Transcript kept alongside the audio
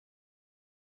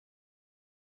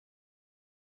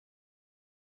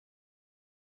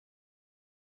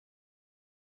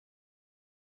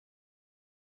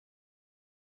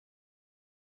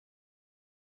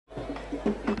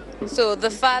So the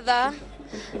father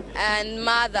and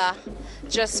mother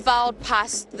just filed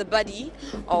past the body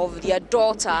of their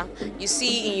daughter. You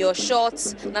see in your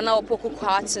shots Nana Opoku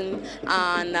Kwarten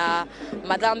and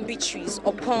Madame Beatrice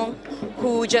Opon,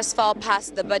 who just filed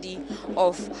past the body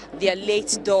of their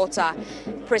late daughter,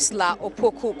 Priscilla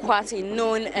Opoku Kwarten,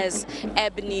 known as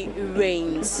Ebony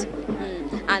Reigns.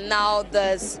 And now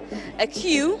there's a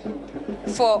queue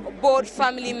for both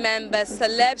family members,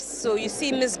 celebs. So you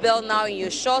see Miss Bell now in your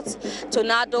shots,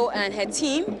 Tornado and her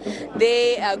team.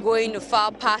 They are going to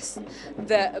file past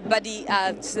the body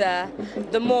at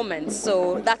the moment.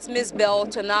 So that's Miss Bell,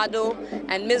 Tornado,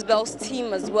 and Miss Bell's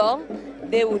team as well.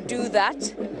 They will do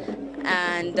that.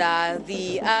 And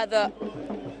the other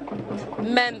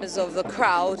members of the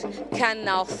crowd can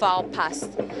now file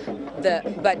past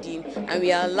the body. And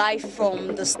we are live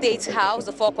from the State House,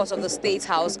 the forecourt of the State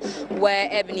House, where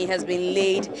Ebony has been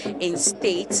laid in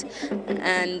state.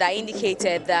 And I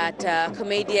indicated that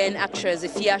comedian actress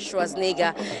Ifia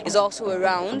Schwarzenegger is also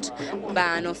around,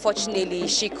 but unfortunately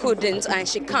she couldn't and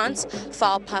she can't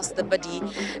file past the body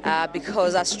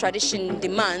because, as tradition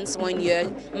demands, when you're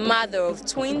mother of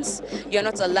twins, you're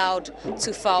not allowed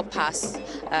to file past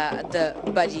the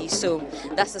body. So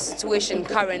that's the situation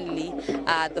currently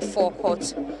at the forecourt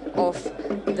of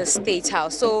the State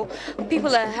House. So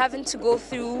people are having to go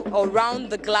through around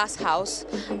the glass house.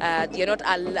 You're not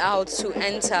allowed to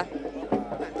enter.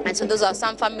 And so those are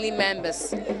some family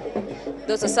members.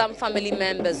 Those are some family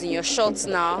members in your shots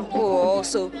now who are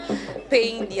also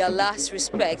paying their last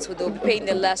respect, who they'll be paying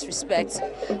their last respect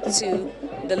to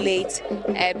the late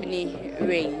Ebony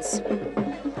Reigns.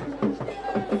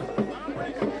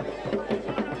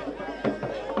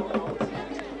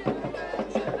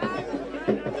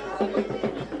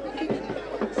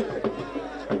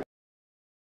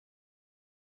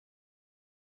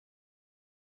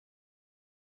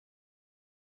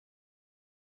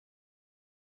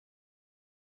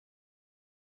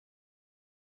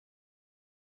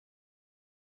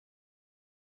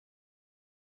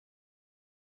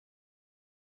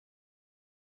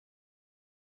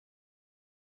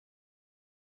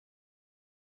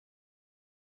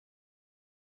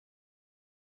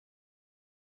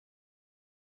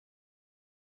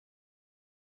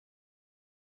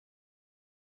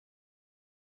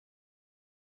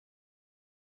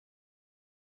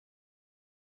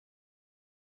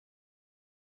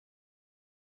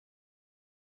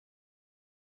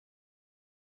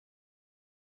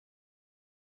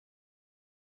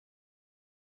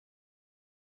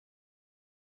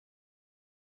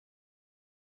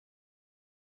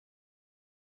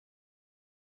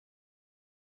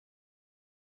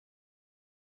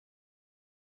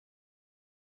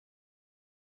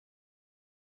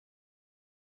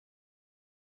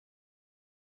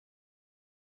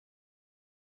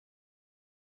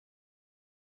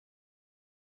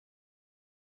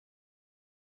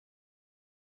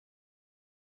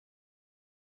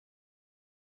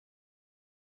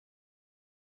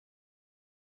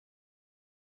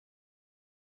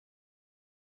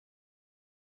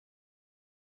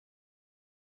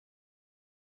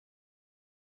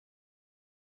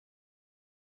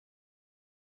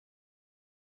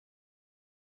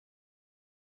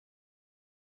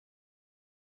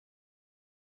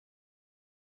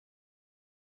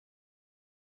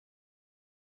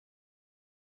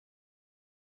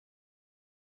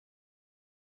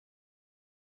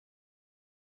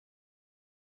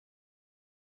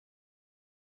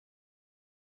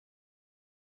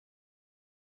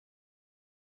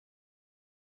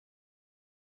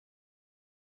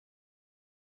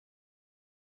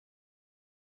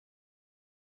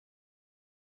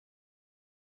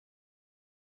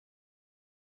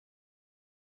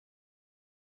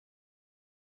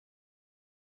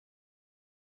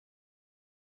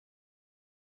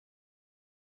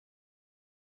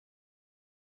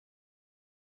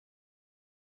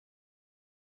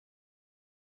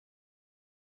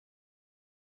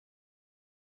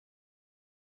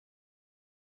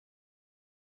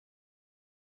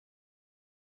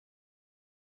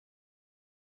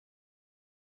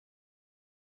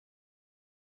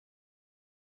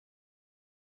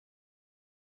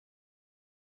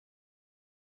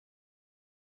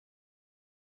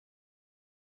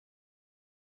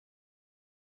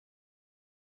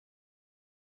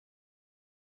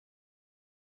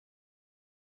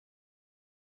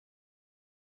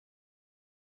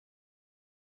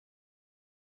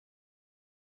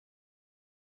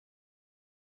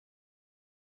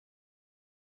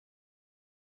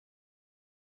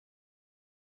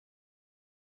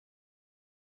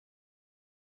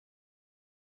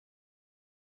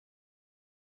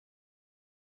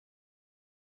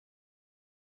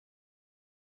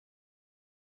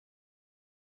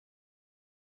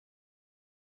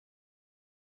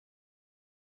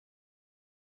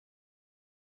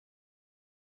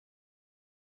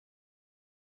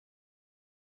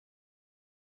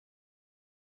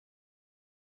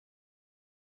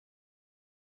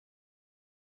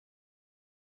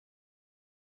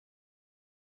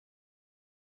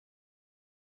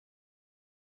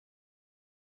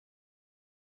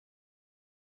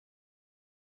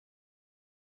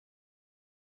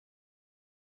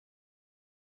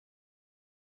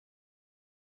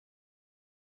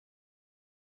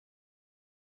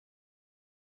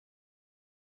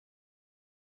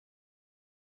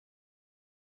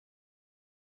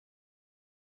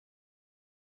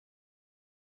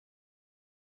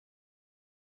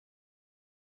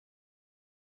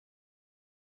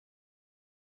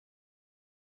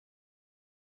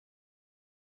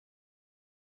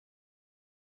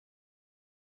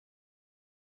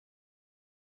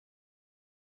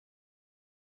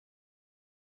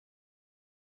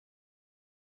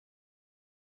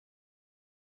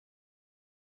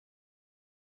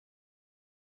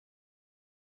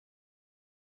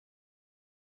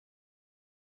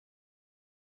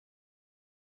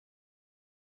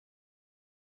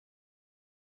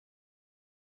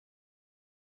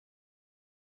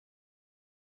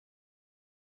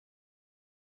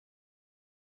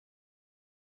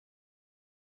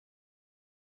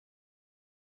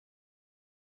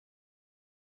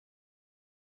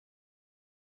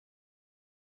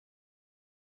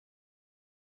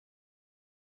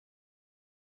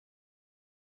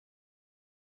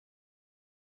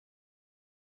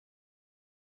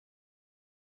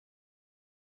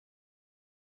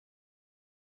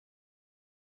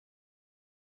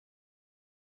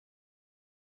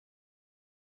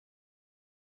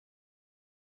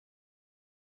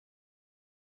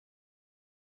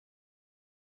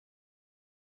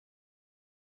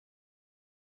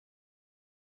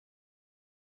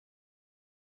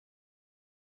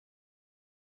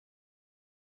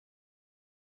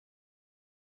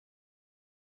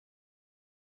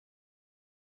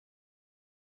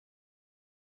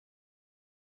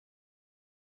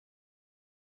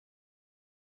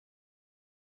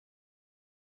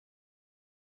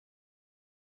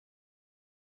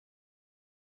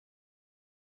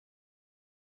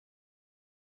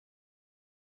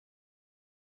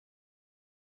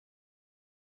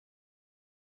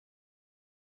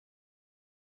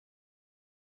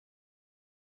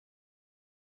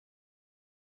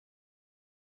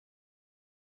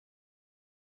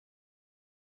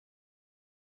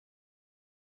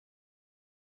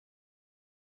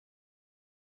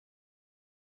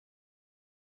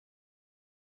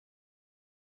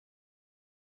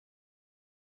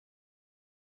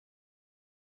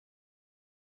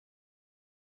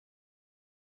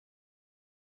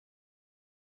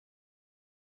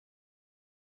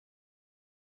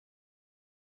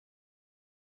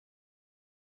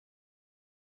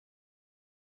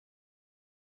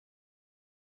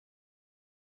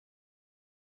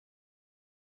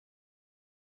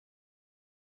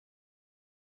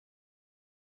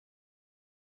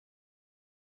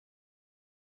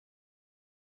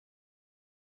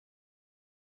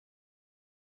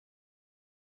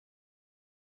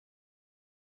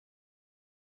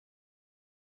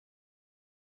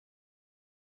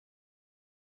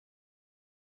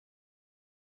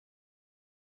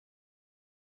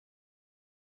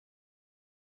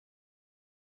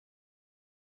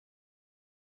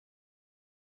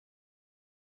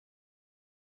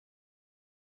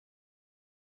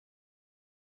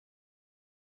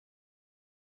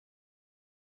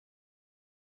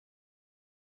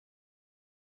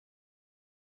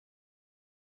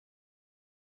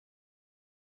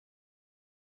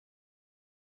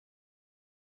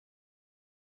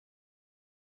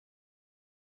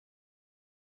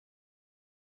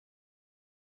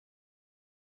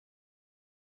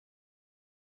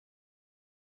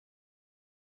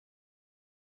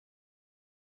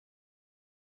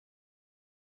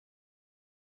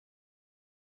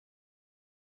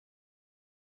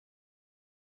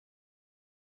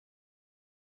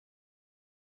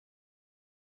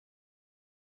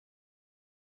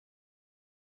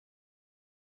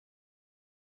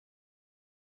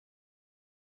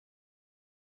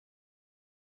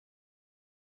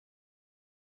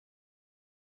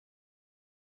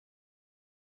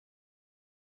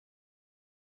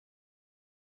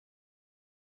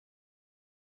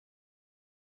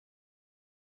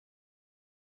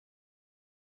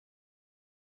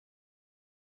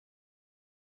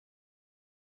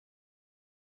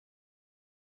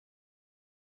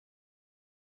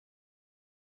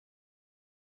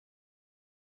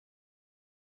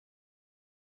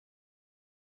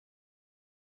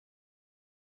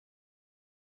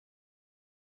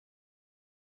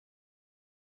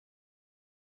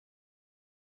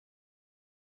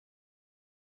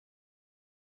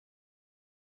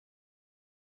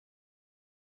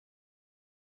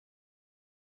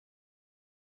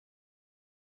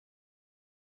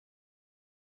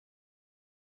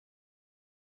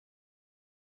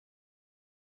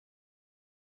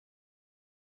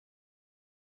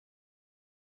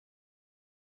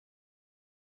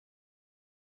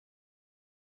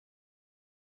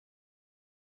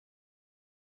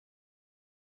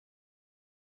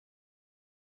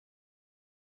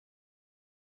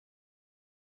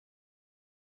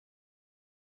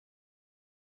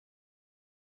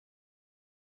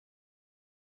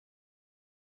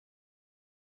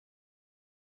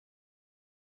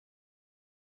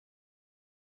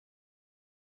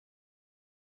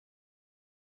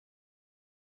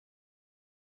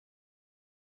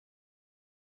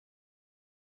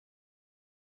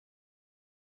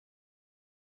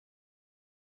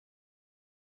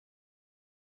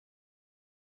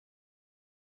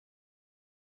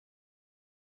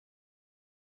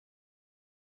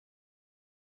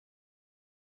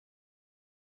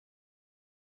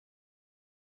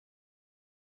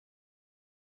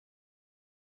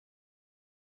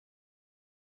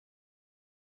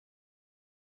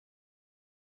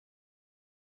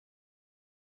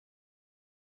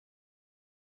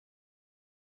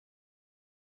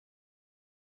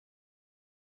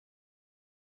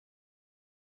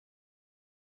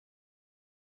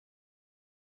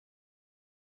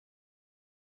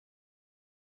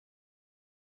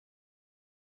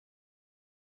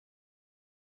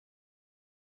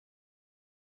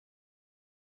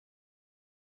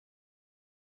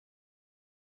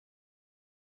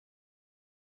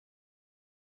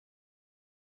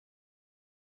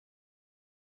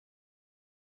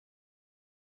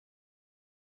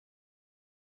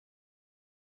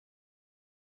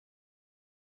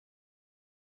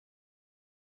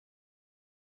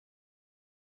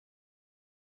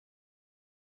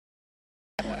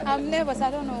 I'm nervous.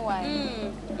 I don't know why.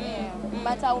 Yeah.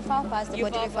 But I will file past the You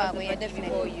body file before I past go. the Yeah, body definitely.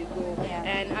 before you go. Yeah.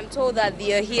 And I'm told that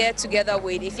they are here together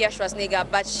with Ifya Schwarzenegger,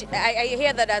 but I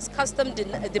hear that as custom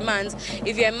demands,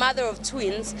 if you're a mother of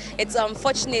twins, it's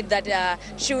unfortunate that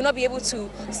she will not be able to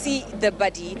see the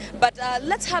body. But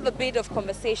let's have a bit of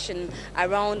conversation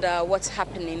around what's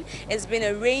happening. It's been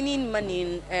a raining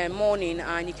morning,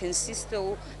 and you can see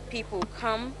still people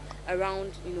come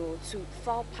around, to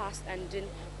file past and then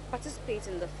participate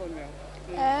in the funeral.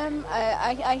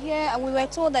 I hear we were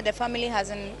told that the family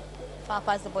hasn't far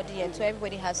past the body yet, so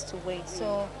everybody has to wait.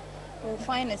 So we'll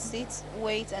find a seat,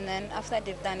 wait, and then after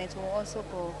they've done it, we'll also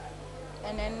go.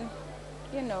 And then,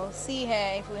 see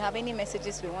her. If we have any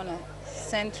messages we want to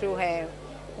send through her,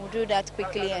 we'll do that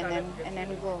quickly and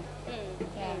then go.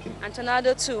 Yeah. And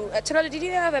Tornado too. Tornado, did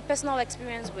you have a personal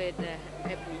experience with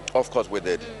Ebony? Of course we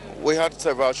did. We had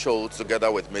several shows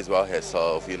together with Miss Val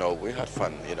herself. We had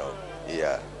fun.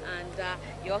 Yeah. And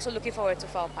you're also looking forward to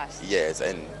file past. Yes,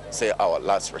 and say our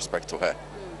last respect to her.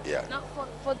 Yeah. Now,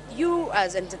 for you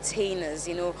as entertainers,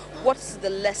 what's the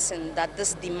lesson that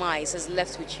this demise has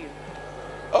left with you?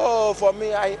 Oh, for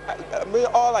me,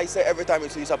 all I say every time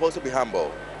is you're supposed to be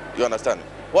humble. You understand?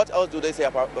 What else do they say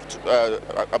about her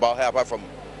apart from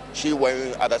she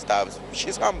wearing other stuff?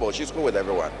 She's humble. She's cool with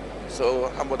everyone. So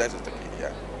humbleness is the key.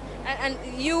 Yeah. And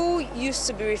you used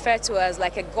to be referred to as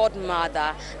like a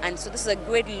godmother, and so this is a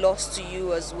great loss to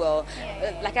you as well.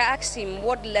 Like I asked him,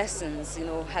 what lessons,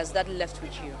 has that left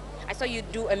with you? I saw you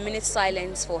do a minute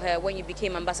silence for her when you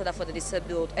became ambassador for the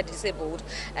disabled,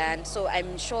 and so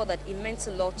I'm sure that it meant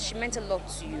a lot. She meant a lot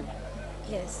to you.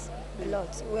 Yes, a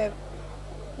lot.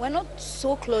 We're not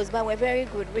so close, but we're very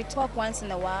good. We talk once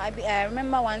in a while. I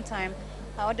remember one time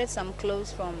I ordered some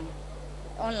clothes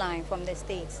online from the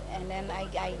States, and then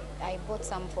I bought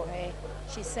some for her.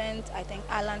 She sent, I think,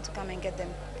 Alan to come and get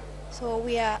them. So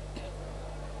we are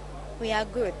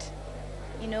good,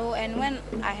 and when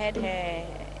I had her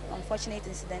unfortunate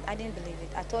incident, I didn't believe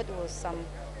it. I thought it was some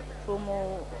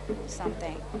promo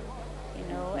something,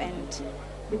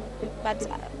 but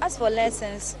as for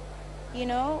lessons,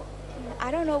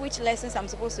 I don't know which lessons I'm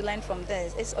supposed to learn from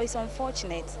this. It's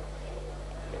unfortunate.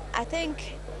 I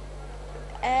think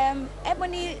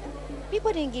Ebony,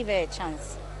 people didn't give her a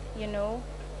chance,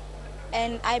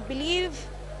 and I believe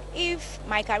if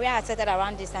my career had started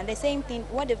around this and the same thing,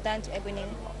 what they've done to Ebony,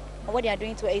 or what they are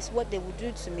doing to her is what they would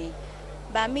do to me.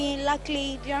 But me,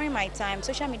 luckily, during my time,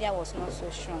 social media was not so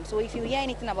strong. So if you hear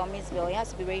anything about Miss Bell, it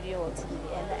has to be radio or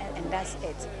TV, and that's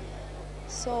it.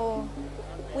 So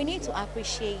we need to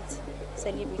appreciate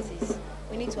celebrities.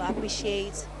 We need to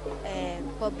appreciate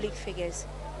public figures.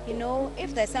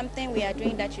 If there's something we are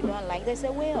doing that you don't like, there's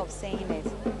a way of saying it.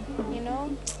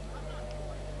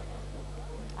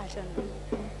 I don't know.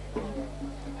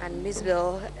 And Miss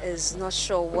Bell is not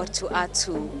sure what to add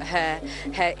to her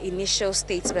initial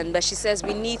statement, but she says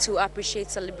we need to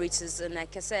appreciate celebrities. And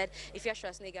like I said, if Ifya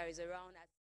Schwarzenegger is around.